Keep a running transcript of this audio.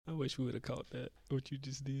wish we would have caught that. What you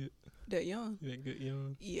just did. That yawn. That good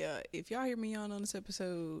yawn. Yeah, if y'all hear me yawn on this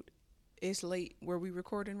episode, it's late where we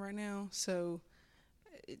recording right now, so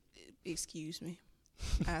excuse me.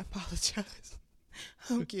 I apologize.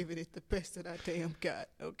 I'm giving it the best that I damn got.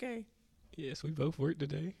 Okay. Yes, we both worked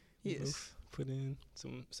today. We Yes. both put in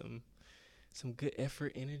some good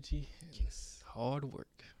effort, energy, and Yes. hard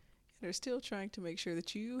work. They're still trying to make sure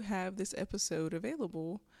that you have this episode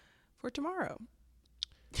available for tomorrow.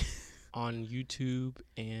 On YouTube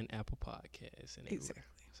and Apple Podcasts and everywhere. Exactly.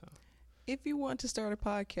 So If you want to start a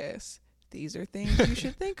podcast, these are things you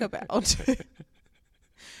should think about.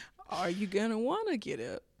 Are you going to want to get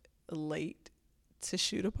up late to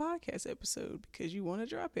shoot a podcast episode because you want to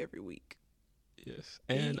drop every week? yes,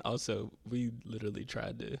 and also we literally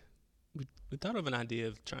tried to. We thought of an idea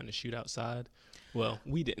of trying to shoot outside. Well,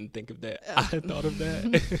 we didn't think of that. I thought of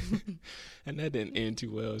that, and that didn't end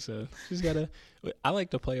too well. So just gotta. I like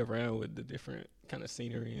to play around with the different kind of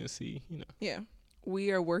scenery and see, Yeah.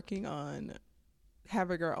 We are working on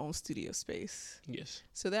having our own studio space. Yes.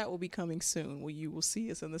 So that will be coming soon, where you will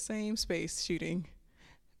see us in the same space shooting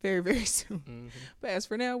very, very soon. Mm-hmm. But as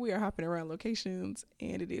for now, we are hopping around locations,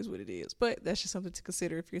 and it is what it is. But that's just something to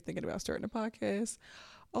consider if you're thinking about starting a podcast.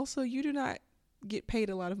 Also, you do not get paid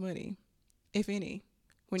a lot of money, if any,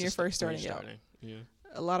 when you're first starting out. Yeah.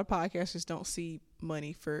 A lot of podcasters don't see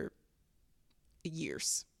money for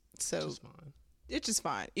years. So Just fine. it's just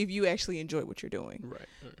fine if you actually enjoy what you're doing. Right.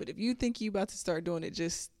 But if you think you're about to start doing it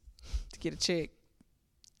just to get a check,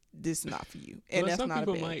 this is not for you. And Well, that's not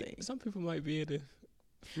a bad thing. Some people might be able to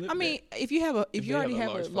flip I mean, that. if you have If you they already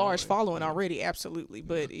have a have a large large following following, yeah. already, absolutely.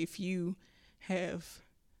 But if you have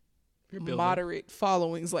You're building. moderate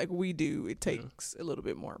followings like we do, it takes a little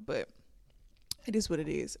bit more. But it is what it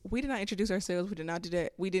is. We did not introduce ourselves. We did not do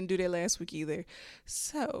that. We didn't do that last week either.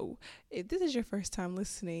 So if this is your first time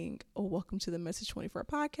listening, welcome to the Message 24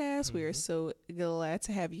 podcast. We are so glad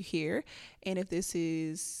to have you here. And if this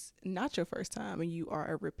is not your first time and you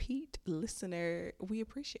are a repeat listener, we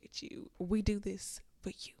appreciate you. We do this for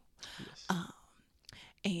you. Yes.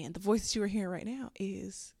 And the voice that you are hearing right now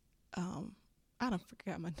is, I don't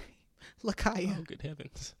forgot my name. Lakaya. Oh, good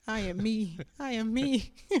heavens. I am me. I am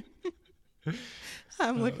me.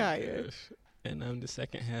 I'm Lakaya. Gosh. And I'm the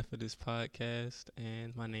second half of this podcast,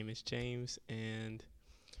 and my name is James, and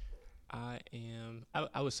I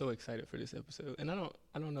was so excited for this episode, and I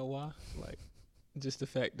don't know why, like, just the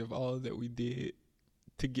fact of all that we did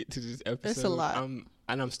to get to this episode. It's a lot.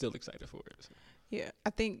 I'm still excited for it. So. Yeah, I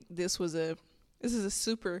think this is a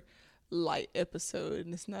super light episode,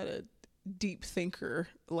 and it's not a deep thinker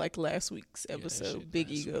like last week's Yeah, that episode, shit Big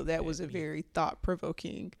last Ego. week That was a hit me. very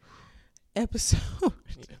thought-provoking episode.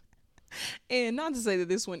 Yeah. And not to say that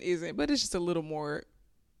this one isn't, but it's just a little more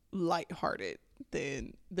lighthearted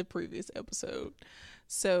than the previous episode.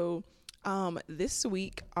 So this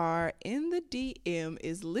week, our In the DM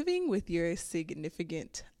is living with your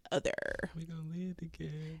significant other. We gonna live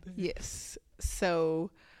together. Yes.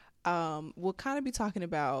 So we'll kind of be talking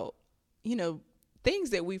about,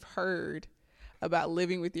 things that we've heard about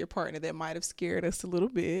living with your partner that might have scared us a little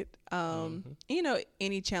bit.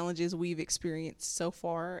 Any challenges we've experienced so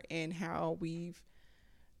far and how we've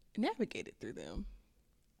navigated through them.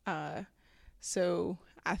 So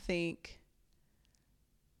I think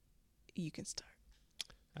you can start.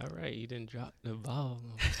 All right, you didn't drop the ball.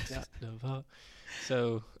 Drop the ball.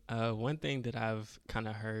 So one thing that I've kind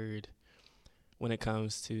of heard when it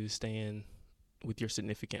comes to staying with your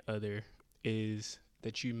significant other is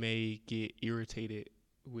that you may get irritated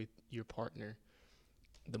with your partner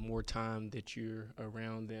the more time that you're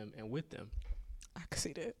around them and with them. I can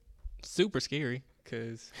see that. Super scary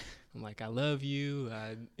because I'm like, I love you.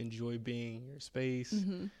 I enjoy being in your space.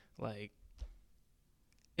 Mm-hmm. Like,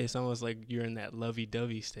 it's almost like you're in that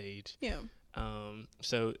lovey-dovey stage. Yeah.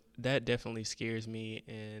 So that definitely scares me,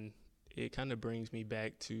 and it kind of brings me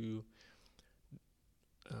back to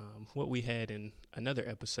what we had in another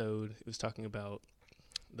episode. It was talking about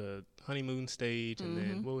the honeymoon stage, and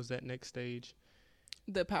then what was that next stage?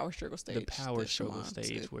 The power struggle stage. The power struggle Shimon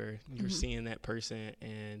stage, said. where you're seeing that person,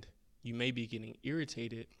 and you may be getting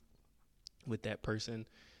irritated with that person,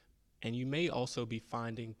 and you may also be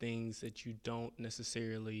finding things that you don't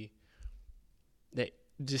necessarily, that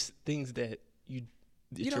just things that your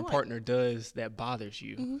don't like. partner does that bothers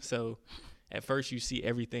you. So at first you see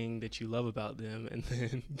everything that you love about them, and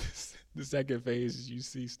then the second phase is you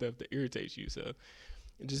see stuff that irritates you. So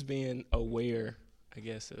just being aware, I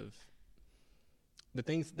guess, of the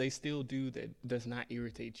things they still do that does not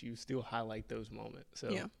irritate you, still highlight those moments. So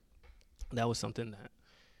Yeah. that was something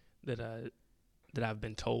that I've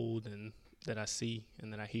been told, and that I see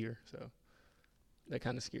and that I hear. So that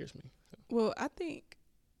kind of scares me. So. Well, I think.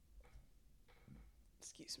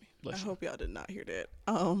 Excuse me. Bless I you. hope y'all did not hear that.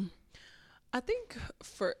 I think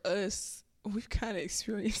for us, we've kind of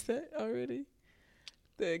experienced that already.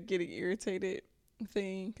 The getting irritated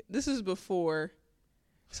thing. This is before.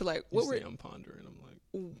 So like, what were I'm pondering? I'm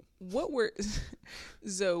like, what we're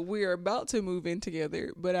so we're about to move in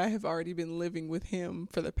together, but I have already been living with him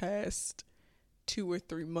for the past 2 or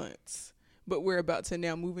 3 months. But we're about to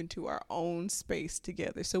now move into our own space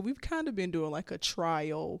together. So we've kind of been doing like a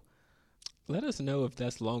trial. Let us know if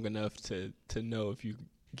that's long enough to know if you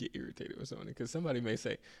get irritated with something, because somebody may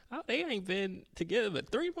say, "Oh, they ain't been together but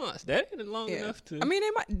 3 months. That ain't long enough to." I mean,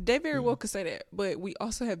 they very well could say that, but we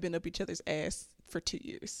also have been up each other's ass for 2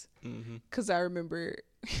 years. Because I remember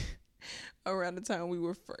around the time we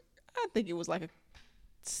were, I think it was like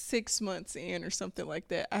 6 months in or something like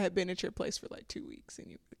that. I had been at your place for like 2 weeks, and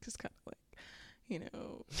you just kind of like, you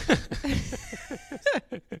know.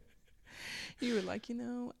 You were like,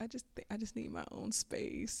 I just need my own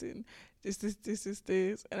space, and this,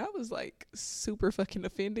 and I was like super fucking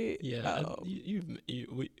offended. Yeah,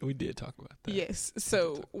 we did talk about that. Yes,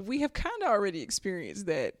 so we have kind of already experienced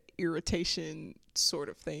that irritation sort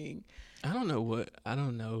of thing. I don't know.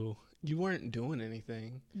 You weren't doing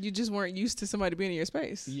anything. You just weren't used to somebody being in your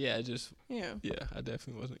space. Yeah, I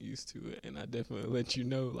definitely wasn't used to it, and I definitely let you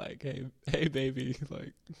know, like, hey, baby,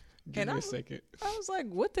 like. Give me a second. I was like,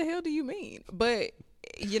 what the hell do you mean? But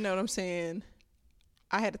you know what I'm saying?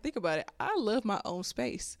 I had to think about it. I love my own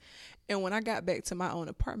space. And when I got back to my own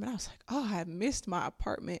apartment, I was like, oh, I have missed my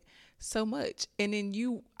apartment so much. And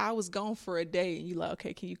then I was gone for a day, and you like,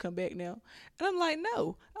 okay, can you come back now? And I'm like,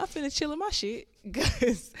 no, I'm finna chill in my shit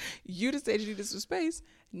because you just said you needed some space.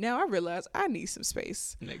 Now I realize I need some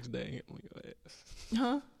space. Next day, on your ass.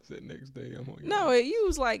 Huh? Said next day I'm on your No, you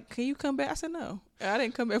was like, can you come back? I said no. I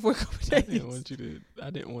didn't come back for a couple of days. I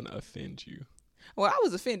didn't want to offend you. Well, I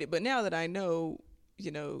was offended, but now that I know,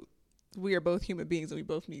 we are both human beings and we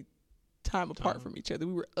both need time apart from each other.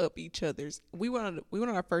 We were up each other's. We went on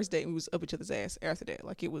our first date and we was up each other's ass after that.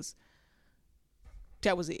 Like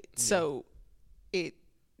that was it. Yeah. So it,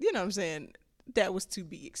 you know what I'm saying? That was to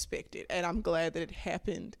be expected. And I'm glad that it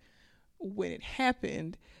happened when it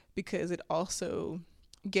happened, because it also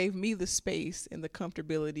gave me the space and the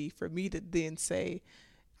comfortability for me to then say,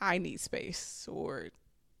 I need space, or,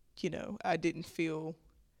 I didn't feel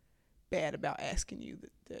bad about asking you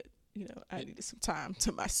that I needed some time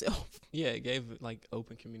to myself. Yeah, it gave like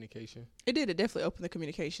open communication. It did. It definitely opened the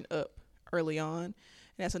communication up early on. And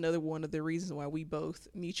that's another one of the reasons why we both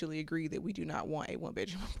mutually agree that we do not want a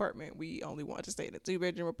 1-bedroom apartment. We only want to stay in a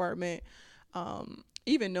 2-bedroom apartment.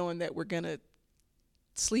 Even knowing that we're going to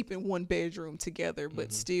sleep in 1 bedroom together,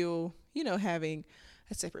 but still, having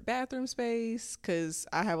a separate bathroom space, because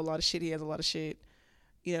I have a lot of shit, he has a lot of shit,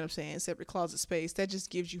 you know what I'm saying, separate closet space. That just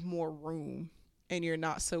gives you more room, and you're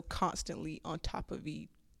not so constantly on top of each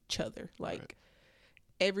other. Like,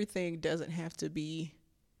 everything doesn't have to be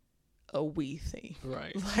a we thing.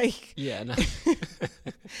 Right. Like, yeah, no.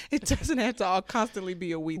 It doesn't have to all constantly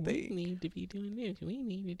be a we thing. We need to be doing this. We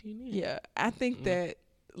need to do this. Yeah, I think that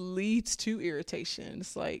leads to irritation.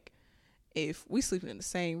 It's like, if we sleeping in the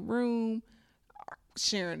same room,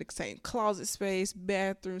 sharing the same closet space,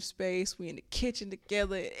 bathroom space, we in the kitchen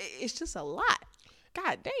together, it's just a lot.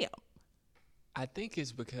 God damn. I think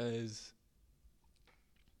it's because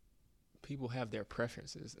people have their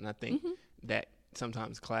preferences, and I think that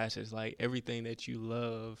sometimes clashes. Like, everything that you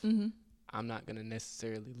love, I'm not gonna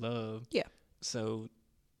necessarily love. Yeah. So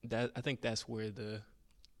I think that's where the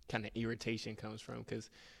kind of irritation comes from, because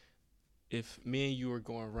if me and you are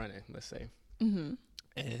going running, let's say,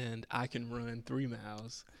 and I can run 3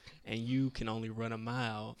 miles and you can only run 1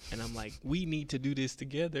 mile, and I'm like, we need to do this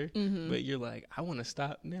together, but you're like, I want to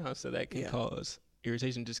stop now. So that can cause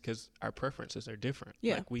irritation, just because our preferences are different.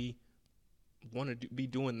 Like, we want to be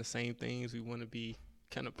doing the same things, we want to be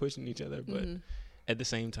kind of pushing each other, but at the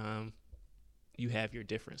same time, you have your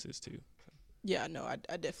differences too. Yeah, no,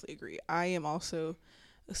 I definitely agree. I am also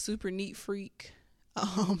a super neat freak,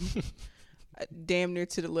 damn near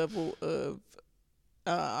to the level of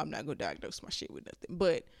I'm not gonna diagnose my shit with nothing,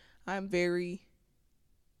 but I'm very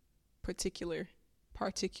particular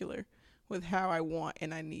with how I want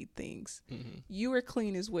and I need things. You are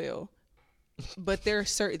clean as well, but there are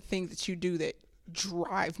certain things that you do that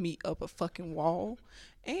drive me up a fucking wall,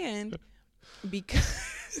 and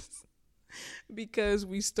because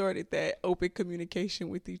we started that open communication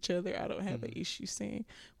with each other, I don't have an issue saying,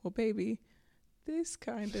 well, baby, this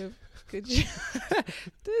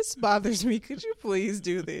this bothers me. Could you please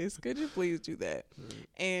do this? Could you please do that?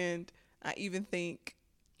 And I even think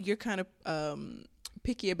you're kind of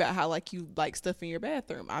picky about how like you like stuff in your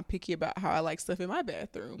bathroom. I'm picky about how I like stuff in my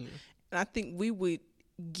bathroom. Mm. And I think we would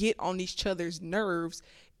get on each other's nerves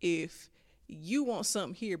if you want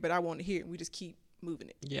something here, but I want it here, and we just keep moving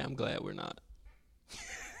it. Yeah, I'm glad we're not.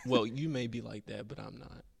 Well, you may be like that, but I'm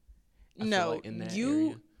not. I feel No, like in that you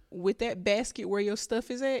area. with that basket where your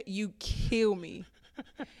stuff is at, you kill me.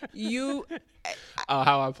 You, Oh,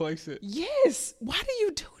 how I place it. yes. Why do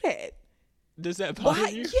you do that? Does that bother Why?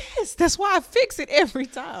 you? Yes, that's why I fix it every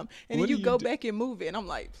time, and What then do you you go do? back and move it, and I'm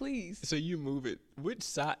like, please. So you move it. Which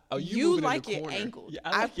side? Oh, You move it like in the it corner. angled. Yeah,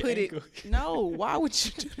 I like put it. angled. No, why would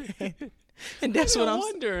you do that? And that's what I'm.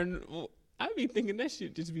 wondering. Well, I be thinking that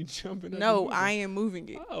shit just be jumping. Up No, and moving. I am moving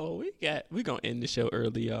it. Oh, we gonna end the show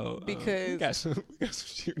early, y'all. Because we got some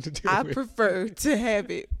shit to do. I with. prefer to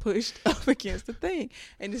have it pushed up against the thing,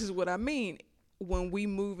 and this is what I mean. When we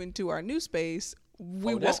move into our new space,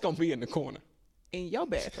 we That's won't gonna be in the corner. in your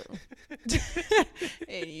bathroom,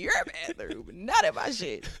 in your bathroom, not in my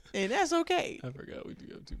shit, and that's okay. I forgot we do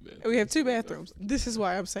have 2 bathrooms. We have 2 bathrooms. This is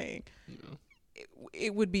why I'm saying You know.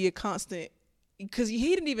 it would be a constant, because he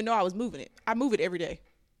didn't even know I was moving it. I move it every day,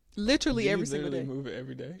 literally Do you every single literally day. move it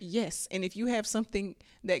every day. Yes, and if you have something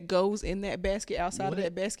that goes in that basket outside What? of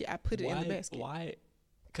that basket, I put it in the basket. Why?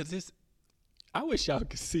 Because it's. I wish y'all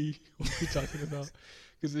could see what we're talking about.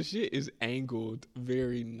 Because the shit is angled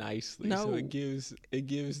very nicely, so No. it gives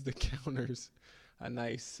the counters a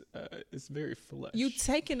nice. It's very flush. You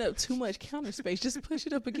taking up too much counter space. Just push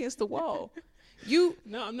it up against the wall.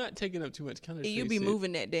 No, I'm not taking up too much counter space. You be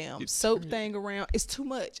moving that damn it soap turn- thing around. It's too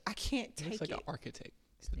much. I can't take It's like it. an architect.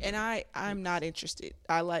 And I'm not interested.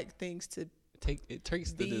 I like things to. It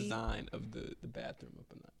takes the Be- design of the bathroom up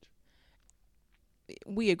a notch.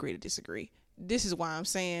 We agree to disagree. This is why I'm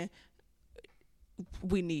saying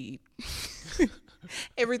we need.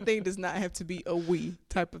 Everything does not have to be a we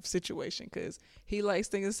type of situation, because he likes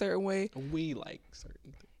things a certain way. We like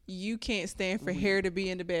certain things. You can't stand for hair to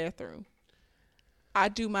be in the bathroom. I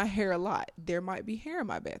do my hair a lot. There might be hair in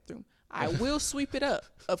my bathroom. I will sweep it up,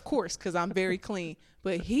 of course, because I'm very clean.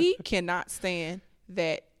 But he cannot stand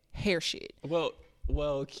that hair shit.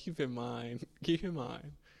 Well, keep in mind,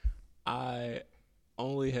 I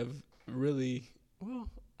only have really,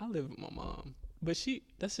 I live with my mom, but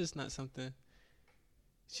that's just not something.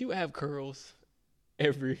 She would have curls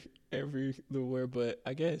every little where, but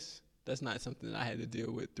I guess that's not something that I had to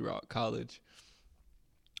deal with throughout college.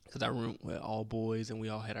 Because I roomed with all boys and we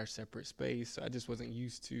all had our separate space, so I just wasn't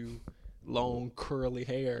used to long curly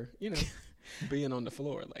hair, being on the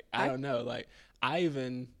floor. Like I don't know, like I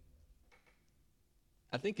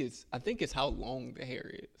think it's how long the hair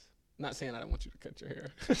is. I'm not saying I don't want you to cut your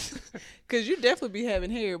hair. Because you definitely be having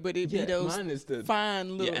hair, but it be those mine is the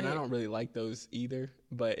fine little and hair. I don't really like those either,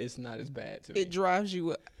 but it's not as bad to me. It drives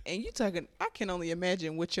you up. And you talking, I can only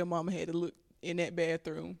imagine what your mama had to look in that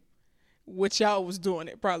bathroom. What y'all was doing,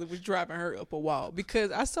 it probably was driving her up a wall.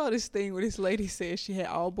 Because I saw this thing where this lady said she had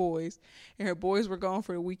all boys, and her boys were gone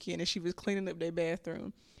for the weekend, and she was cleaning up their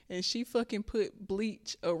bathroom. And she fucking put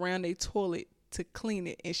bleach around their toilet to clean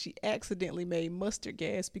it, and she accidentally made mustard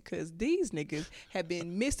gas because these niggas had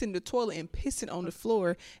been missing the toilet and pissing on the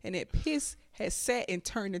floor, and that piss had sat and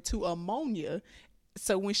turned into ammonia.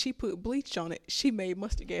 So when she put bleach on it, she made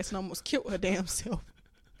mustard gas and almost killed her damn self.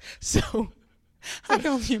 So I can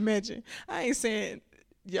only imagine. I ain't saying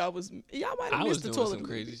y'all might have missed the toilet. I was doing some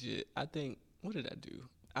crazy shit. I think, what did I do?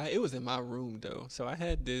 It was in my room though, so I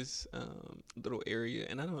had this little area,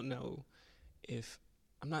 and I don't know if,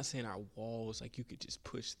 I'm not saying our walls like you could just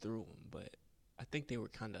push through them, but I think they were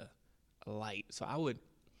kind of light. So I would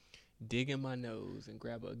dig in my nose and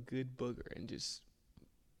grab a good booger and just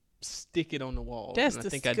stick it on the wall. That's and I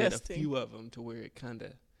think disgusting. I did a few of them to where it kind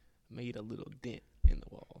of made a little dent in the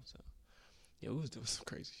wall. So yeah, we was doing some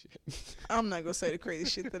crazy shit. I'm not gonna say the crazy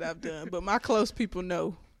shit that I've done, but my close people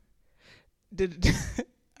know.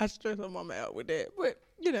 I stress my mama out with that, but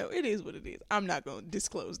it is what it is. I'm not gonna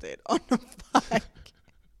disclose that on the podcast.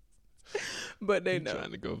 But they know.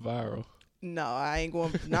 Trying to go viral. No, I ain't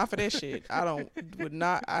going, not for that shit.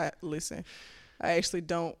 Listen, I actually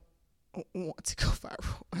don't want to go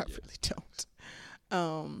viral. I really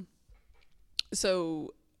don't.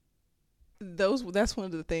 So that's one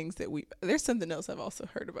of the things that there's something else I've also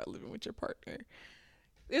heard about living with your partner.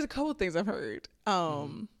 There's a couple of things I've heard.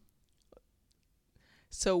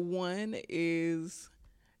 So one is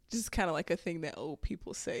just kind of like a thing that old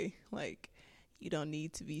people say, like, you don't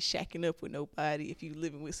need to be shacking up with nobody. If you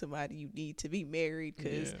living with somebody, you need to be married,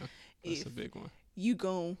 because that's a big one. You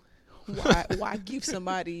why give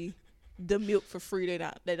somebody the milk for free? They're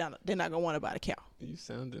not gonna want to buy the cow. You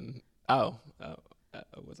sounding Oh, I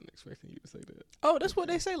wasn't expecting you to say that. Oh, that's what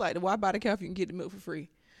they say. Like, why buy the cow if you can get the milk for free?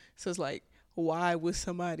 So it's like, why would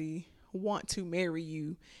somebody want to marry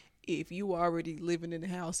you if you already living in the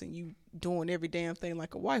house and you doing every damn thing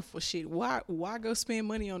like a wife? Well, shit, why go spend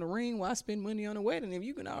money on a ring? Why spend money on a wedding if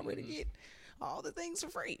you can already get all the things for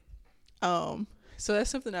free? So that's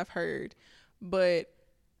something I've heard, but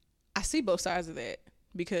I see both sides of that,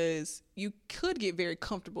 because you could get very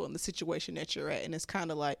comfortable in the situation that you're at, and it's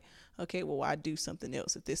kind of like, okay, well, why do something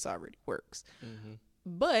else if this already works? Mm-hmm.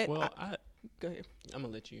 But well, go ahead. I'm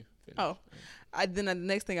gonna let you finish. Oh, then the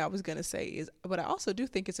next thing I was gonna say is, but I also do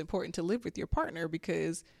think it's important to live with your partner,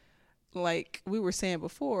 because, like we were saying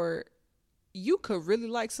before, you could really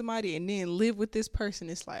like somebody and then live with this person.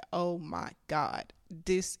 It's like, oh my God,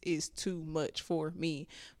 this is too much for me.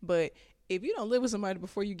 But if you don't live with somebody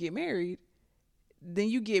before you get married, then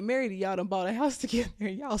you get married and y'all done bought a house together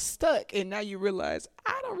and y'all stuck, and now you realize,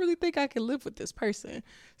 I don't really think I can live with this person.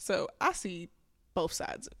 So I see both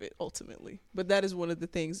sides of it ultimately, but that is one of the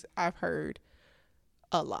things I've heard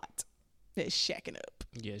a lot, is shacking up.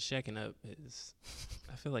 Yeah, shacking up is,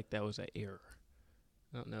 I feel like that was an error.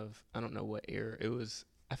 I don't know what error it was.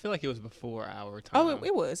 I feel like it was before our time. Oh,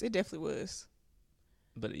 it was. It definitely was.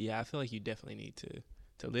 But yeah, I feel like you definitely need to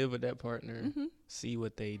live with that partner, mm-hmm. see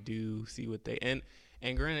what they do, and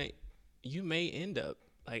granted, you may end up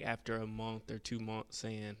like after a month or 2 months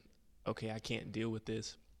saying, okay, I can't deal with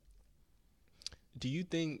this. Do you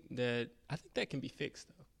think that, I think that can be fixed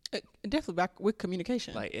though? Definitely back with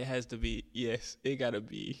communication. Like, it has to be, yes, it got to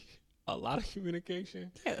be a lot of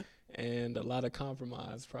communication. Yeah. And a lot of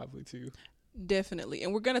compromise probably too. Definitely.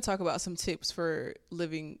 And we're going to talk about some tips for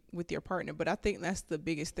living with your partner, but I think that's the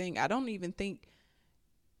biggest thing. I don't even think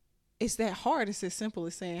it's that hard. It's as simple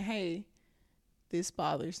as saying, hey, this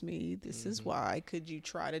bothers me. This is why. Could you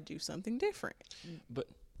try to do something different? But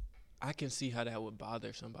I can see how that would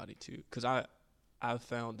bother somebody too, because I've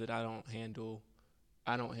found that I don't handle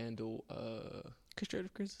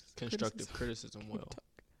constructive criticism well.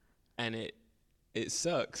 And it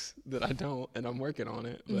sucks that I don't, and I'm working on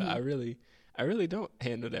it, but I really don't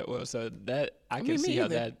handle that well. So that I can see how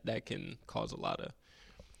that can cause a lot of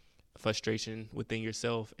frustration within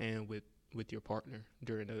yourself and with your partner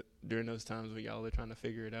during those times where y'all are trying to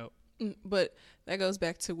figure it out. But that goes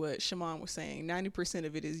back to what Shimon was saying. 90%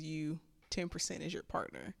 of it is you, 10% is your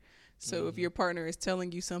partner. So if your partner is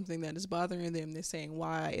telling you something that is bothering them, they're saying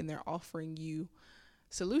why, and they're offering you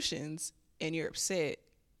solutions, and you're upset,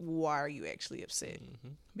 why are you actually upset?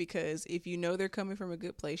 Mm-hmm. Because if you know they're coming from a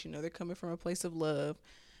good place, you know they're coming from a place of love,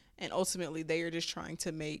 and ultimately they are just trying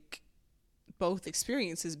to make both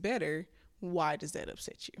experiences better, why does that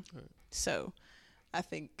upset you? Right. So I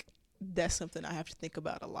think that's something I have to think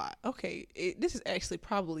about a lot. Okay, this is actually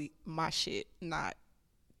probably my shit, not,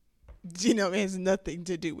 it has nothing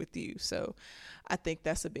to do with you. So I think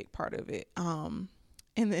that's a big part of it. And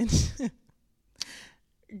then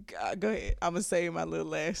go ahead. I'm going to say my little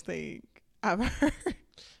last thing I've heard.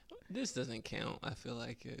 This doesn't count, I feel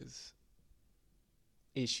like, as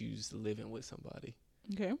issues living with somebody.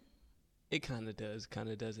 Okay. It kind of does, kind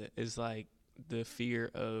of doesn't. It's like the fear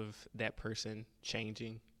of that person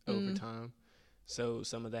changing over time. So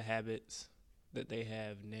some of the habits that they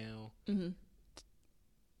have now,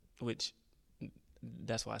 which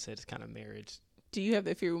that's why I said it's kind of marriage. Do you have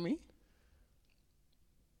that fear with me?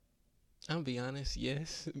 I'm gonna be honest,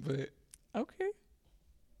 yes, but okay,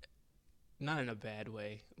 not in a bad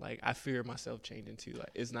way. Like, I fear myself changing too.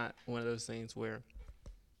 Like, it's not one of those things where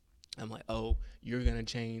I'm like, oh, you're gonna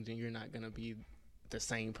change and you're not gonna be the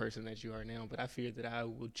same person that you are now. But I fear that I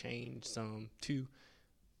will change some too.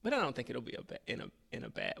 But I don't think it'll be in a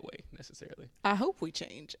bad way necessarily. I hope we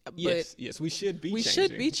change. Yes, we should be changing. We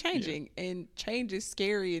should be changing. Yeah. And change is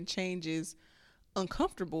scary and change is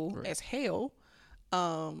uncomfortable as hell.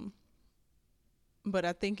 But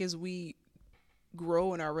I think as we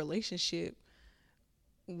grow in our relationship,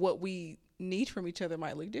 what we need from each other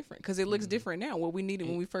might look different, because it looks different now. What we needed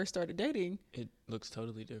when we first started dating, it looks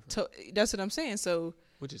totally different. So that's what I'm saying. So,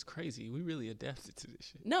 which is crazy. We really adapted to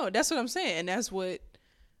this shit. No, that's what I'm saying, and that's what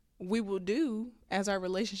we will do as our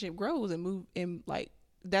relationship grows and move. And like,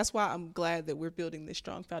 that's why I'm glad that we're building this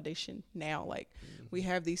strong foundation now. Like, we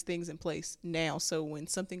have these things in place now, so when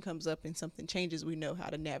something comes up and something changes, we know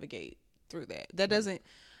how to navigate through that. That doesn't,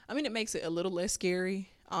 I mean, it makes it a little less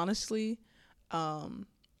scary, honestly.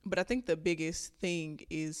 But I think the biggest thing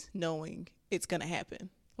is knowing it's going to happen.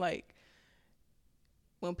 Like,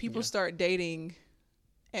 when people start dating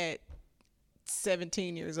at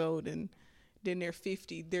 17 years old and then they're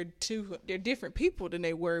 50, they're different people than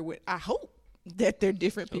they were when, I hope, that they're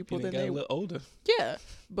different Hope people you than done got they a little older. Yeah,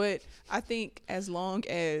 but I think as long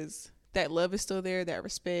as that love is still there, that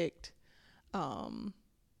respect,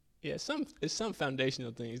 Yeah, it's some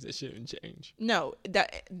foundational things that shouldn't change. no,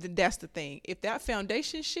 that's the thing. If that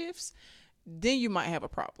foundation shifts, then you might have a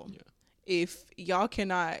problem. Yeah. If y'all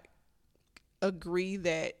cannot agree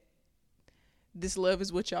that this love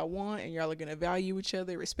is what y'all want and y'all are going to value each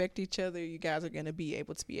other, respect each other, you guys are going to be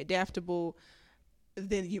able to be adaptable,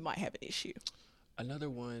 then you might have an issue. Another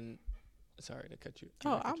one, sorry to cut you.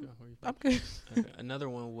 I'm good. Okay. Another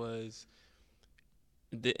one was,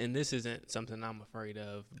 and this isn't something I'm afraid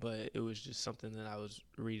of, but it was just something that I was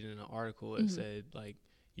reading in an article. It said, like,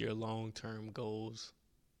 your long-term goals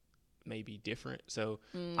may be different. So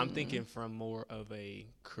I'm thinking from more of a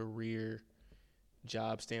career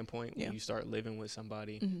job standpoint, when you start living with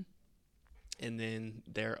somebody and then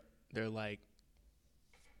they're like,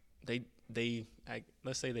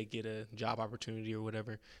 let's say they get a job opportunity or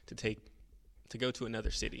whatever to go to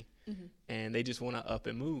another city and they just want to up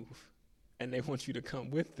and move and they want you to come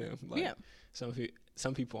with them. Like,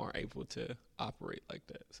 some people aren't able to operate like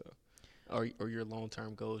that. So, or your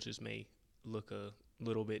long-term goals just may look a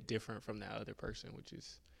little bit different from that other person, which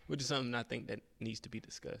is something I think that needs to be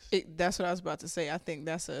discussed. That's what I was about to say. I think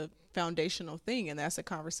that's a foundational thing, and that's a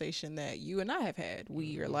conversation that you and I have had.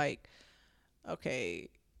 We are like, okay,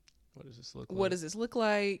 what does this look like? What does this look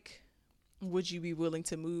like? Would you be willing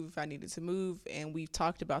to move if I needed to move? And we've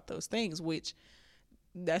talked about those things, which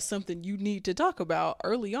that's something you need to talk about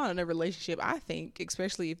early on in a relationship, I think,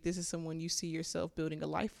 especially if this is someone you see yourself building a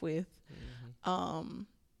life with.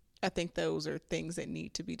 I think those are things that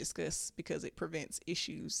need to be discussed because it prevents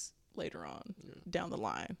issues later on down the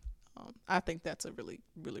line. I think that's a really,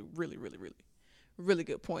 really, really, really, really, really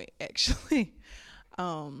good point, actually.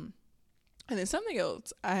 And then something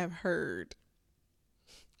else I have heard.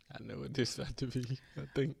 I know what this about to be, I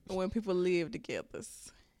think. When people live together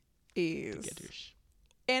is,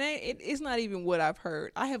 and it's not even what I've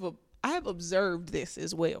heard. I have observed this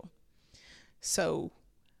as well. So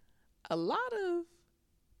a lot of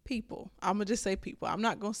people, I'm going to just say people. I'm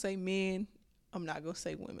not going to say men. I'm not going to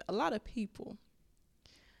say women. A lot of people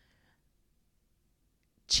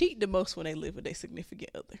cheat the most when they live with their significant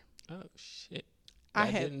other. Oh, shit. I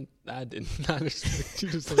did not expect you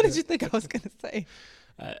to say What did you think I was going to say?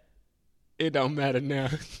 It don't matter now.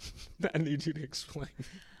 I need you to explain.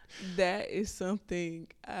 That is something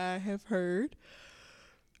I have heard.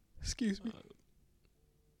 Excuse me.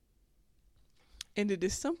 And it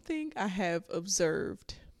is something I have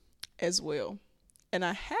observed as well. And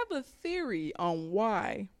I have a theory on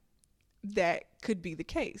why that could be the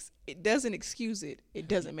case. It doesn't excuse it. It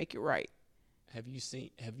doesn't make it right. Have you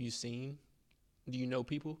seen? Do you know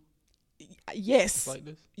people? Yes. Like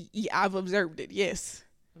this? Yeah, I've observed it. Yes.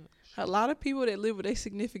 A lot of people that live with a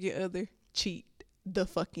significant other cheat the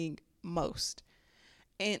fucking most.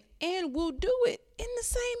 And will do it in the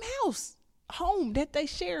same home that they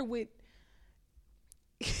share with.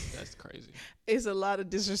 That's crazy. It's a lot of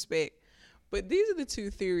disrespect. But these are the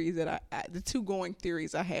two theories that the two going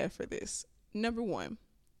theories I have for this. Number one,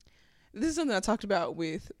 this is something I talked about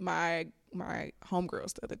with my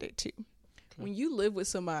homegirls the other day too. Okay. When you live with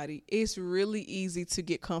somebody, it's really easy to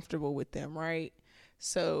get comfortable with them, right?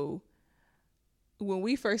 So when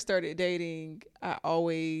we first started dating, I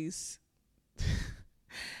always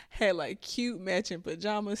had like cute matching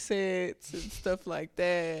pajama sets and stuff like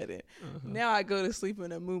that. And now I go to sleep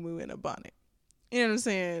in a muumuu and a bonnet. You know what I'm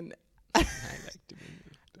saying? I like the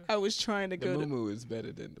muumuu. I was trying to go. The muumuu is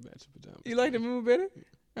better than the matching pajamas. You like the muumuu better?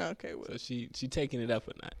 Okay, well. So she taking it up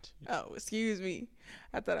a notch. Oh, excuse me.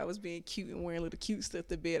 I thought I was being cute and wearing little cute stuff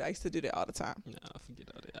to bed. I used to do that all the time. No, forget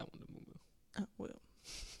all that. I want the muumuu. Oh, well.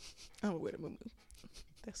 I'm going to wear the muumuu.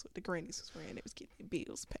 That's what the grannies was wearing. They was getting their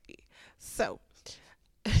bills paid. So,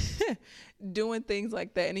 doing things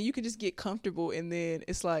like that. And then you can just get comfortable. And then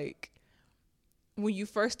it's like, when you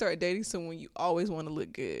first start dating someone, you always want to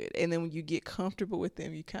look good. And then when you get comfortable with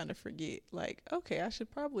them, you kind of forget, like, okay, I should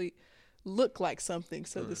probably look like something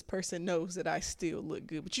so this person knows that I still look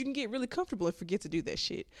good. But you can get really comfortable and forget to do that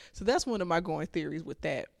shit. So that's one of my going theories with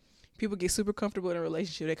that. People get super comfortable in a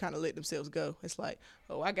relationship. They kind of let themselves go. It's like,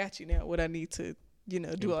 oh, I got you now. What I need to, do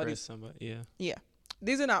Impress all this. Somebody, yeah. Yeah.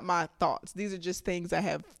 These are not my thoughts. These are just things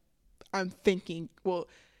I'm thinking. Well,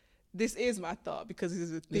 this is my thought because this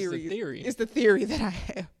is a theory. It's the theory that I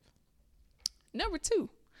have. Number two,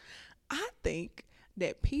 I think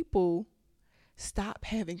that people stop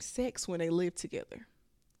having sex when they live together.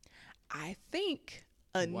 I think,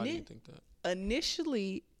 Why do you think that?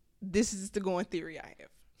 Initially, this is the going theory I have.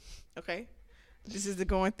 Okay? This is the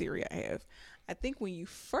going theory I have. I think when you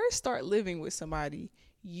first start living with somebody,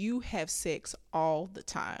 you have sex all the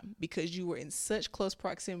time because you were in such close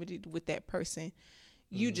proximity with that person.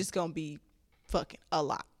 You just gonna be fucking a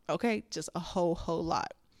lot, okay? Just a whole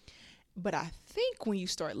lot. But I think when you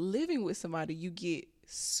start living with somebody, you get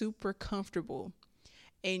super comfortable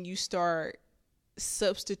and you start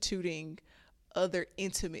substituting other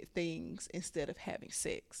intimate things instead of having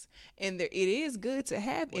sex. And it is good to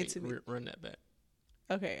have intimate. Run that back.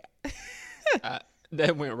 Okay.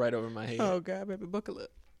 That went right over my head. Oh God, baby, buckle up.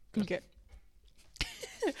 Okay.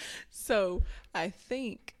 So I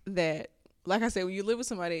think that, like I said, when you live with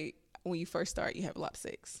somebody, when you first start, you have a lot of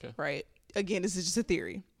sex, right? Again, this is just a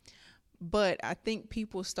theory. But I think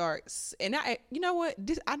people start, and you know what?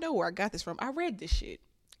 I know where I got this from. I read this shit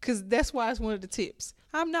because that's why it's one of the tips.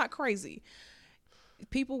 I'm not crazy.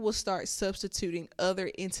 People will start substituting other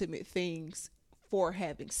intimate things for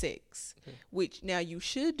having sex, which now you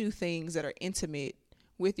should do things that are intimate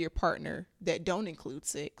with your partner that don't include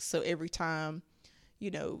sex. So every time,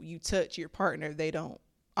 you touch your partner, they don't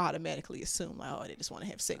automatically assume like, oh, they just want to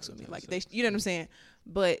have sex with me. Like you know what I'm saying?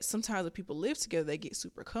 But sometimes when people live together, they get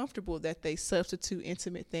super comfortable that they substitute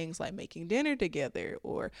intimate things like making dinner together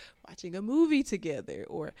or watching a movie together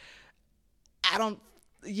or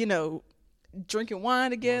drinking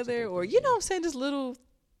wine together or, what I'm saying, just little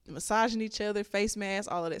massaging each other, face masks,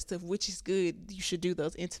 all of that stuff, which is good. You should do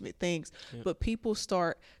those intimate things. Yep. But people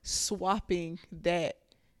start swapping that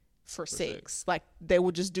for sex. Like they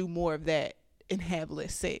will just do more of that and have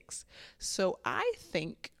less sex. So I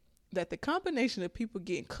think that the combination of people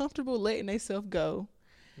getting comfortable letting themselves go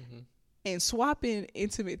and swapping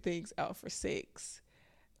intimate things out for sex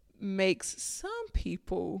makes some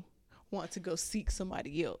people want to go seek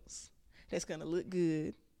somebody else that's going to look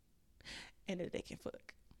good and that they can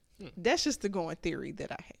fuck. That's just the going theory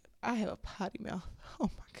that I have. I have a potty mouth.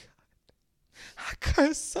 Oh my God. I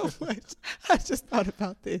curse so much. I just thought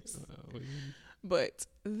about this. But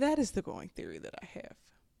that is the going theory that I have.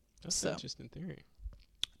 That's an interesting theory.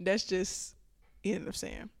 That's just, you know what I'm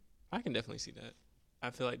saying? I can definitely see that.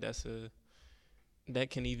 I feel like that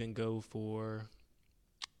can even go for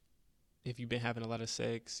if you've been having a lot of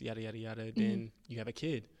sex, yada, yada, yada, then you have a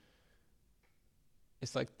kid.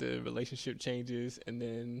 It's like the relationship changes and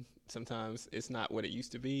then sometimes it's not what it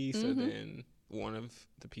used to be. So then one of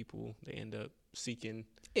the people, they end up seeking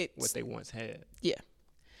what they once had. Yeah.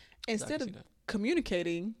 Instead of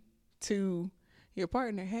communicating to your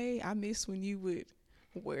partner, hey, I miss when you would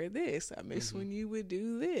wear this. I miss when you would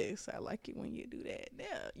do this. I like it when you do that.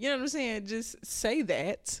 Yeah. You know what I'm saying? Just say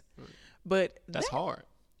that. Right. But that's hard.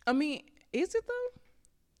 I mean, is it though?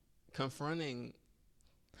 Confronting.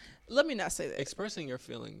 Let me not say that. Expressing your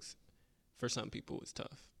feelings for some people is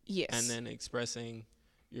tough. Yes. And then expressing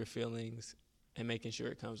your feelings and making sure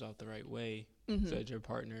it comes out the right way so that your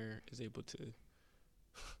partner is able to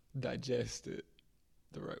digest it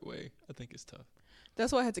the right way. I think it's tough.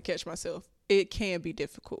 That's why I had to catch myself. It can be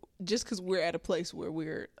difficult. Just because we're at a place where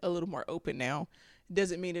we're a little more open now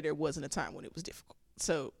doesn't mean that there wasn't a time when it was difficult.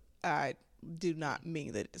 So I do not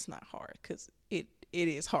mean that it's not hard because it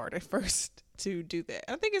is hard at first to do that.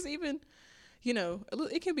 I think it's even,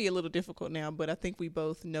 it can be a little difficult now, but I think we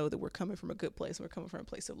both know that we're coming from a good place. We're coming from a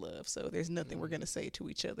place of love. So there's nothing we're going to say to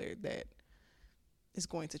each other that is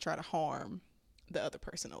going to try to harm the other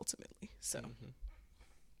person ultimately. So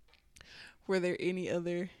were there any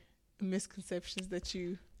other misconceptions that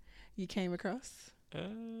you came across?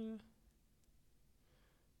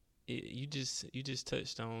 You just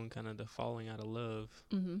touched on kind of the falling out of love.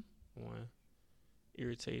 One,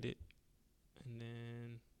 irritated, and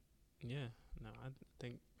then I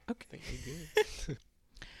think we're good.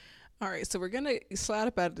 All right, so we're gonna slide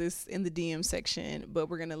up out of this in the DM section, but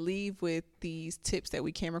we're gonna leave with these tips that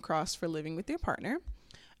we came across for living with your partner.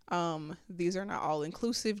 These are not all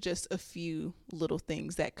inclusive, just a few little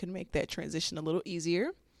things that could make that transition a little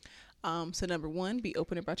easier. So number one, be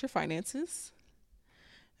open about your finances.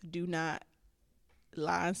 Do not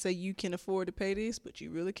lie and say you can afford to pay this, but you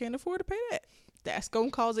really can't afford to pay that. That's going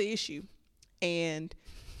to cause an issue. And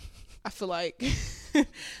I feel like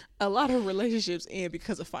a lot of relationships end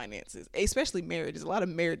because of finances, especially marriages. A lot of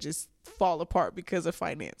marriages fall apart because of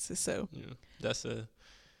finances. So that's an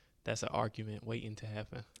argument waiting to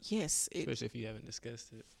happen. Yes. Especially if you haven't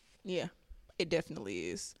discussed it. Yeah, it definitely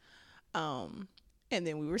is. And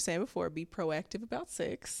then we were saying before, be proactive about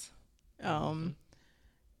sex.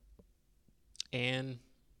 And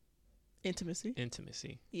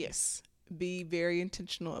intimacy. Yes. Be very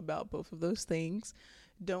intentional about both of those things.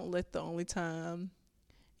 Don't let the only time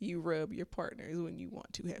you rub your partners when you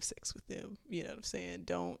want to have sex with them. You know what I'm saying?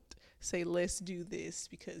 Don't say, let's do this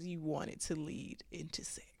because you want it to lead into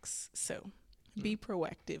sex. So be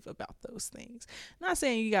proactive about those things. Not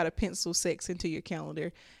saying you got to pencil sex into your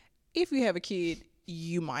calendar. If you have a kid,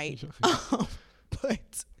 you might.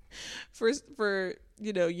 But for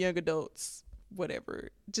young adults, whatever,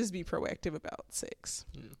 just be proactive about sex.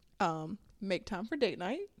 Make time for date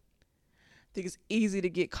night. I think it's easy to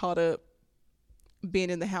get caught up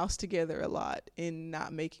being in the house together a lot and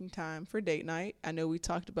not making time for date night. I know we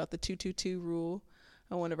talked about the 2-2-2 rule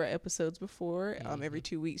on one of our episodes before. Every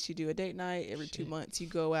 2 weeks you do a date night. Every 2 months you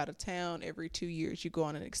go out of town. Every 2 years you go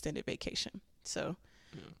on an extended vacation. So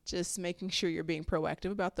just making sure you're being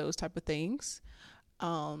proactive about those type of things.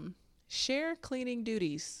 Share cleaning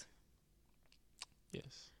duties.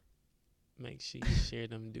 Yes. Make sure you share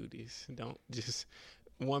them duties. Don't just...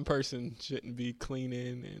 One person shouldn't be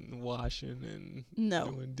cleaning and washing and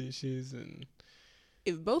doing dishes. And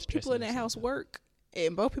if both people in that house work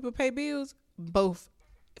and both people pay bills, both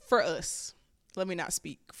for us. Let me not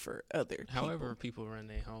speak for other However people run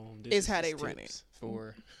their home. This is how they run it.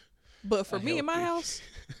 But for me in my house,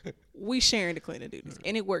 we sharing the cleaning duties. Right.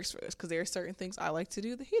 And it works for us because there are certain things I like to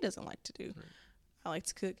do that he doesn't like to do. Right. I like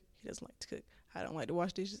to cook. He doesn't like to cook. I don't like to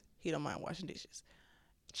wash dishes. He don't mind washing dishes.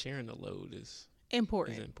 Sharing the load is...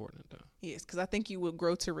 important. It's important though. Yes, because I think you will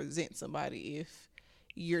grow to resent somebody if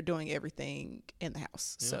you're doing everything in the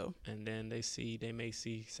house. Yep. So and then they may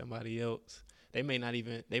see somebody else. They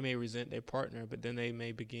may resent their partner, but then they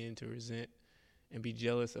may begin to resent and be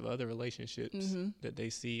jealous of other relationships that they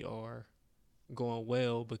see are going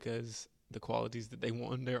well because the qualities that they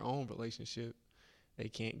want in their own relationship, they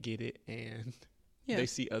can't get it, and they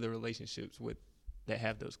see other relationships that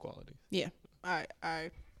have those qualities. Yeah,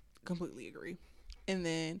 I completely agree. And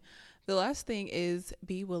then the last thing is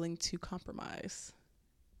be willing to compromise.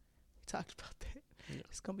 We talked about that. Yeah.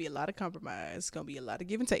 It's going to be a lot of compromise. It's going to be a lot of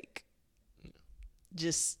give and take. Yeah.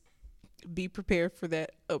 Just be prepared for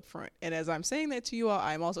that up front. And as I'm saying that to you all,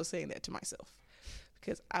 I'm also saying that to myself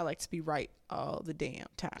because I like to be right all the damn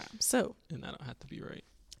time. So. And I don't have to be right.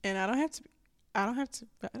 And I don't have to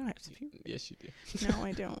be. Yes, you do. No,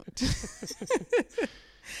 I don't.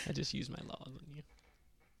 I just use my laws on you.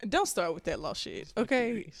 Don't start with that law shit,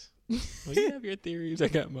 okay? Well, you have your theories. I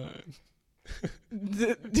got mine.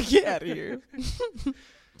 Get out of here.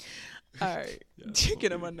 All right.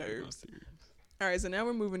 Get on my nerves. All right, so now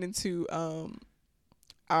we're moving into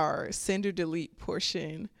our send or delete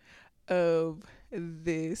portion of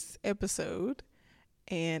this episode.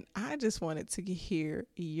 And I just wanted to hear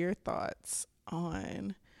your thoughts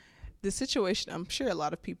on the situation. I'm sure a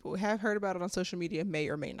lot of people have heard about it on social media, may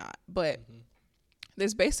or may not. But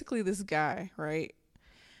there's basically this guy, right?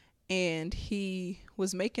 And he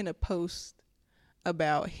was making a post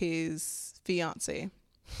about his fiance.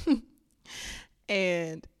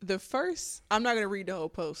 And I'm not going to read the whole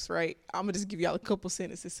post, right? I'm going to just give y'all a couple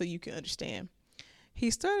sentences so you can understand. He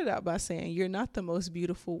started out by saying, "You're not the most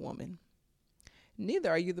beautiful woman. Neither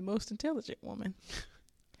are you the most intelligent woman.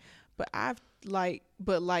 But I've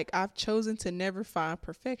chosen to never find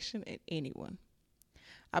perfection in anyone.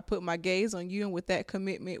 I put my gaze on you, and with that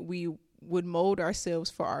commitment, we would mold ourselves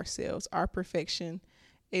for ourselves. Our perfection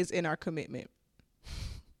is in our commitment."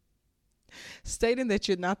 Stating that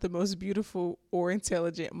you're not the most beautiful or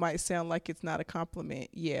intelligent might sound like it's not a compliment,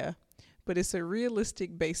 yeah, but it's a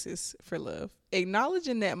realistic basis for love.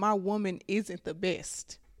 Acknowledging that my woman isn't the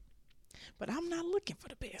best, but I'm not looking for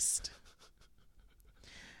the best.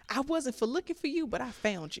 I wasn't looking for you, but I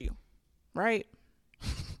found you, right?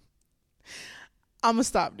 I'm going to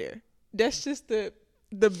stop there. That's just the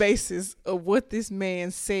basis of what this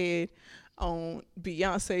man said on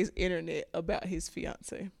Beyonce's internet about his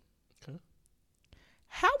fiance. Okay.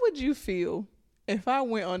 How would you feel if I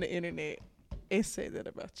went on the internet and said that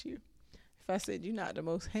about you? If I said you're not the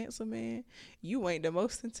most handsome man, you ain't the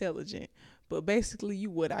most intelligent, but basically you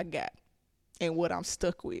what I got and what I'm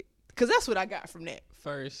stuck with. Because that's what I got from that.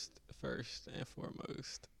 First and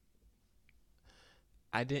foremost,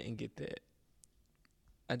 I didn't get that.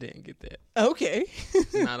 Okay.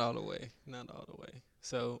 Not all the way.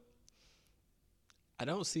 So I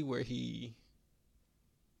don't see where he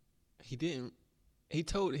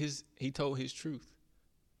told his truth.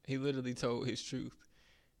 He literally told his truth.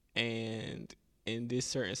 And in this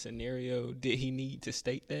certain scenario, did he need to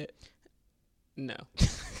state that? No.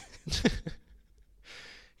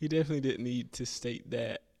 He definitely didn't need to state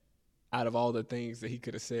that out of all the things that he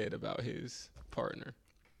could have said about his partner.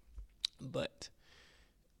 But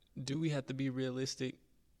do we have to be realistic?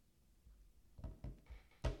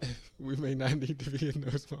 we may not need to be in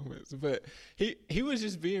those moments. But he was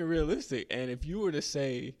just being realistic. And if you were to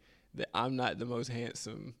say that I'm not the most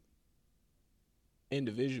handsome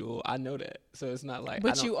individual, I know that. So it's not like,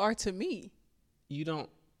 but you are to me. You don't,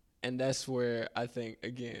 and that's where I think,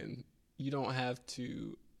 again, you don't have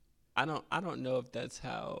to. I don't know if that's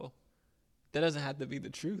how. That doesn't have to be the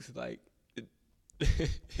truth. Like,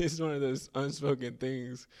 it's one of those unspoken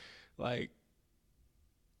things. Like,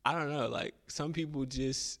 I don't know. Like, some people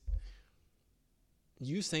just,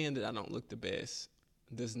 you saying that I don't look the best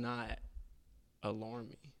does not alarm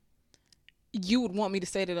me. You would want me to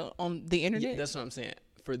say that on the internet? Yeah, that's what I'm saying.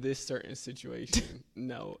 For this certain situation,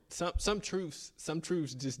 no. Some truths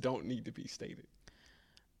just don't need to be stated.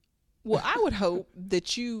 Well, I would hope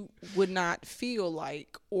that you would not feel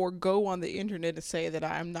like or go on the internet and say that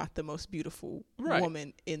I'm not the most beautiful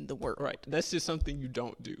woman in the world. Right. That's just something you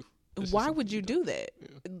don't do. Why would you do that?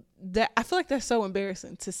 Yeah. That I feel like that's so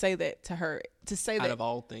embarrassing to say that to her. To say that out of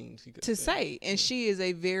all things you could to say. And she is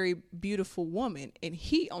a very beautiful woman. And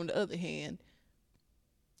he, on the other hand,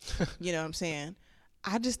 you know what I'm saying?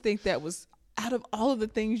 I just think that was, out of all of the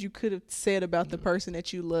things you could have said about the person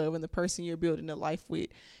that you love and the person you're building a life with,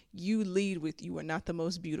 you lead with, you are not the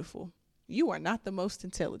most beautiful. You are not the most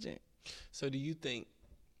intelligent. So do you think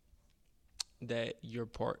that your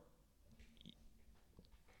part,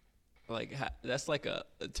 like, that's like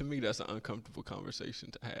to me, that's an uncomfortable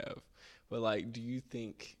conversation to have. But like, do you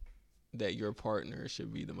think that your partner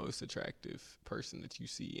should be the most attractive person that you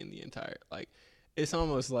see in the entire, like, it's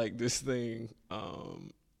almost like this thing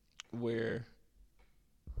where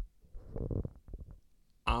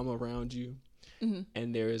I'm around you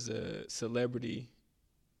and there is a celebrity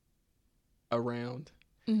around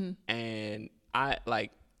and I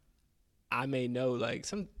may know, like,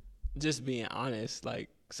 just being honest, like,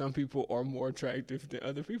 some people are more attractive than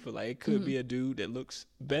other people. Like, it could be a dude that looks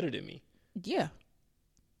better than me. Yeah.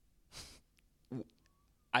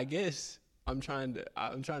 I guess I'm trying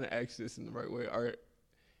to ask this in the right way.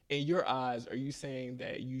 In your eyes, are you saying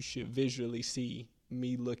that you should visually see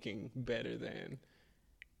me looking better than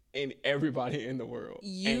everybody in the world?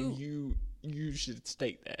 And you should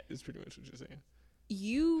state that, is pretty much what you're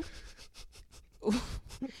saying.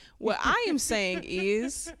 What I am saying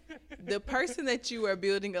is, the person that you are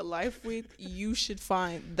building a life with, you should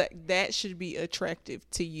find that should be attractive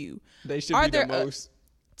to you. They should be the most.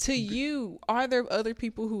 To you, are there other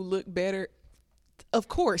people who look better? Of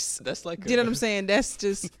course. That's like, you know what I'm saying? That's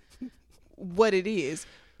just what it is.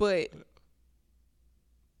 But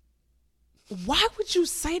why would you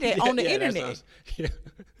say that on the internet? You know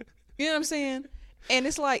what I'm saying? And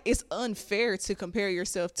it's like, it's unfair to compare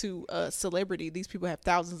yourself to a celebrity. These people have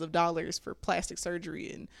thousands of dollars for plastic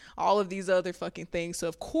surgery and all of these other fucking things. So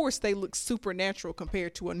of course they look supernatural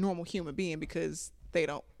compared to a normal human being because they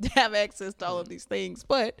don't have access to all of these things.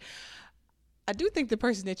 But I do think the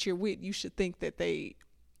person that you're with, you should think that they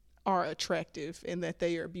are attractive and that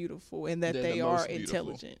they are beautiful and that they are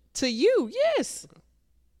intelligent. To you, yes. Okay.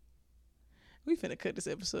 We finna cut this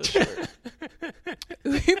episode short.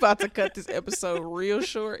 We about to cut this episode real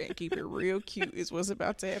short and keep it real cute is what's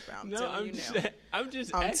about to happen. I'm telling you now.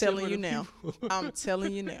 I'm telling you now. I'm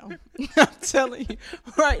telling you now. I'm telling you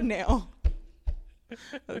right now.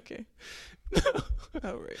 Okay.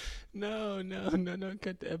 All right. No.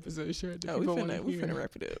 Cut the episode short. We finna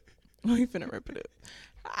wrap it up. We finna wrap it up.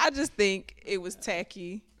 I just think it was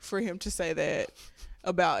tacky for him to say that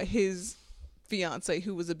about his fiance,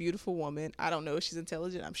 who was a beautiful woman. I don't know if she's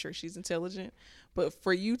intelligent. I'm sure she's intelligent. But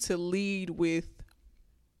for you to lead with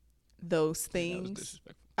those things,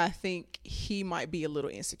 I think he might be a little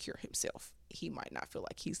insecure himself. He might not feel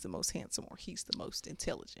like he's the most handsome or he's the most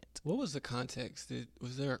intelligent. What was the context?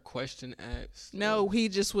 Was there a question asked? No, he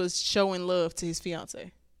just was showing love to his fiance.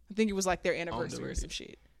 I think it was like their anniversary or some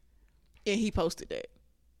shit. And he posted that.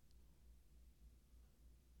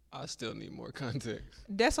 I still need more context.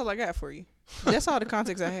 That's all I got for you. That's all the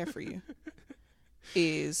context I have for you.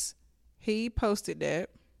 Is he posted that.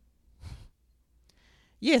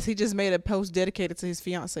 Yes, he just made a post dedicated to his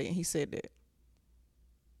fiance and he said that.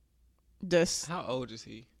 How old is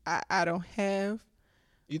he? I don't have.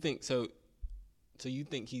 You think so you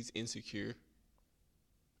think he's insecure?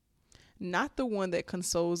 Not the one that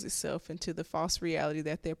consoles itself into the false reality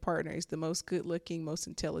that their partner is the most good looking, most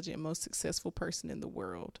intelligent, most successful person in the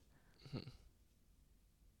world. I'm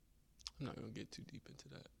not going to get too deep into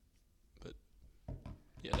that. But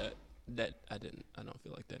yeah, that I don't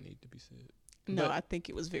feel like that needed to be said. No, I think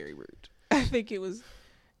it was very rude. I think it was.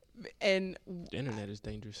 And the internet is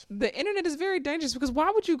dangerous. The internet is very dangerous because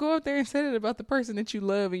why would you go out there and say that about the person that you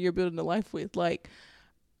love and you're building a life with? Like,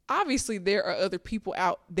 obviously there are other people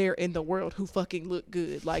out there in the world who fucking look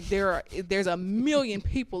good. Like there's a million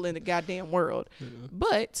people in the goddamn world.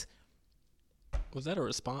 But was that a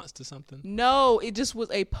response to something? No, it just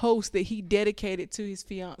was a post that he dedicated to his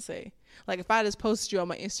fiance. Like if I just posted you on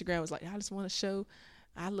my Instagram, was like, I just want to show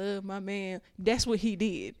I love my man. That's what he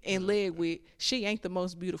did and led with, she ain't the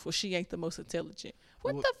most beautiful, she ain't the most intelligent.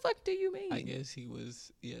 What the fuck do you mean? I guess he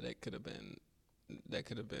was, that could have been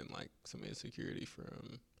like some insecurity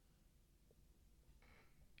from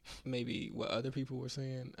maybe what other people were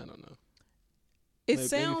saying. I don't know. It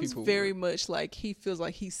sounds very much like he feels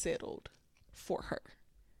like he settled for her.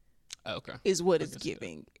 Okay. Is what it's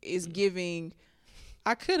giving. It's giving,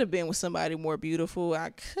 I could have been with somebody more beautiful. I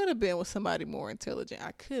could have been with somebody more intelligent.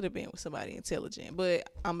 I could have been with somebody intelligent. But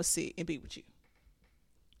I'm going to sit and be with you.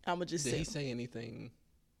 I'm going to just Did he settle. say anything?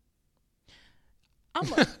 I'm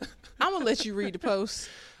going to let you read the post.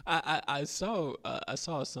 I saw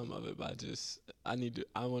some of it, but I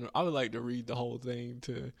would like to read the whole thing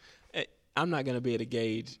to. I'm not gonna be able to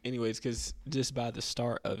gauge anyways, because just by the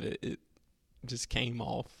start of it, it just came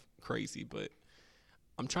off crazy. But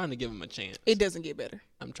I'm trying to give him a chance. It doesn't get better.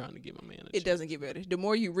 I'm trying to give my man a chance. It doesn't get better. The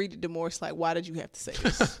more you read it, the more it's like, why did you have to say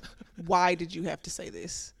this? Why did you have to say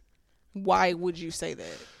this? Why would you say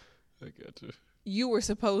that? I got you. You were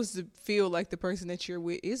supposed to feel like the person that you're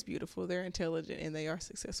with is beautiful, they're intelligent, and they are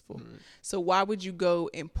successful. Right. So why would you go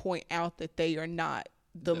and point out that they are not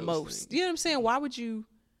the most? Things. You know what I'm saying? Why would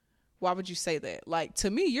you say that? Like, to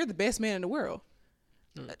me, you're the best man in the world.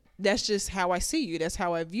 Right. That's just how I see you. That's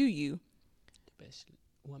how I view you. The best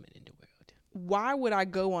woman in the world. Why would I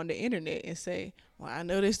go on the internet and say, well, I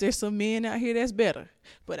noticed there's some men out here that's better,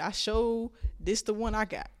 but I show this the one I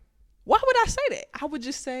got? Why would I say that? I would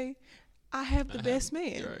just say, I have the best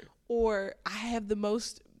man, right. Or I have the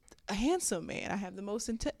most handsome man. I have the most,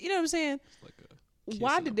 you know what I'm saying? Like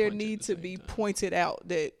why did there need to be pointed out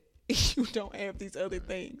that you don't have these other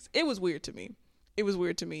things? It was weird to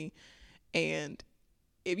me. And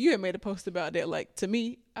if you had made a post about that, like, to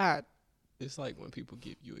me, it's like when people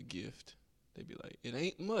give you a gift, they be like, it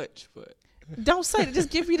ain't much, but don't say that.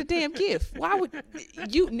 Just give me the damn gift. Why would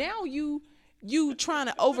you trying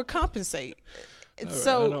to overcompensate? Right,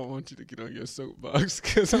 so I don't want you to get on your soapbox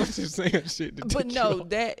because I'm just saying shit. But no,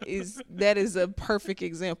 that is a perfect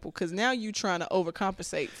example, because now you trying to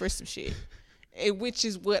overcompensate for some shit, which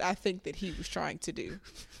is what I think that he was trying to do.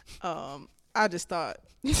 I just thought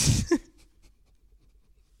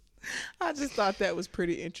that was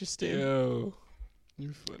pretty interesting. Yo,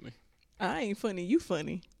 you funny. I ain't funny. You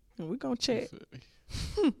funny, and we're gonna chat.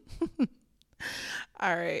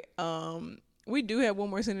 All right. We do have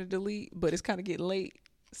one more sin to delete, but it's kind of getting late,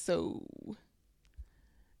 so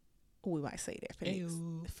we might say that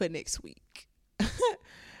for next week.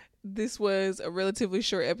 This was a relatively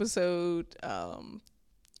short episode.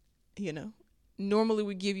 Normally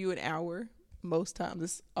we give you an hour. Most times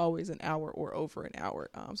it's always an hour or over an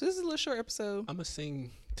hour. So this is a little short episode. I'm gonna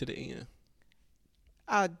sing to the end.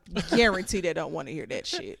 I guarantee they don't want to hear that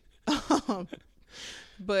shit.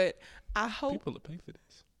 But I hope people will pay for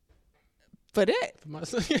this. For that, for my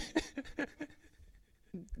singing.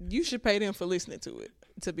 You should pay them for listening to it,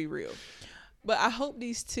 to be real. But I hope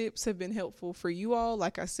these tips have been helpful for you all.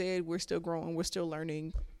 Like I said, we're still growing, we're still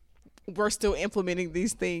learning, we're still implementing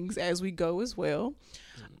these things as we go as well.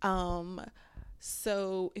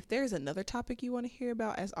 So if there's another topic you want to hear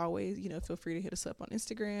about, as always, feel free to hit us up on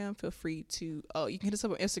Instagram. Feel free to, you can hit us up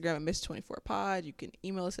on Instagram at Message24Pod. You can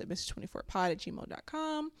email us at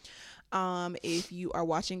message24pod@gmail.com. If you are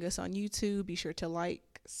watching us on YouTube, be sure to like,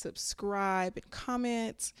 subscribe, and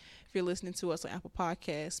comment. If you're listening to us on Apple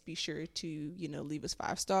Podcasts, be sure to, leave us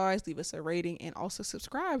 5 stars, leave us a rating, and also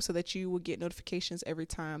subscribe so that you will get notifications every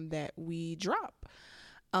time that we drop.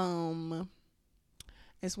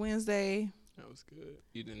 It's Wednesday. That was good.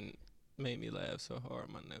 You didn't make me laugh so hard.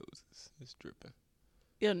 My nose is dripping.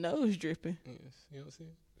 Your nose dripping? Yes. You don't see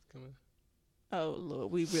it? It's coming. Oh,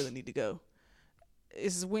 Lord. We really need to go.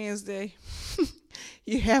 It's Wednesday.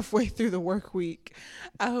 You're halfway through the work week.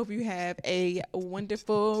 I hope you have a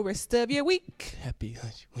wonderful rest of your week. Happy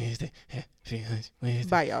Hunch Wednesday. Happy Hunch Wednesday.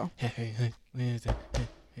 Bye, y'all. Happy Hunch Wednesday.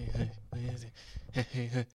 Happy Hunch Wednesday. Happy Hunch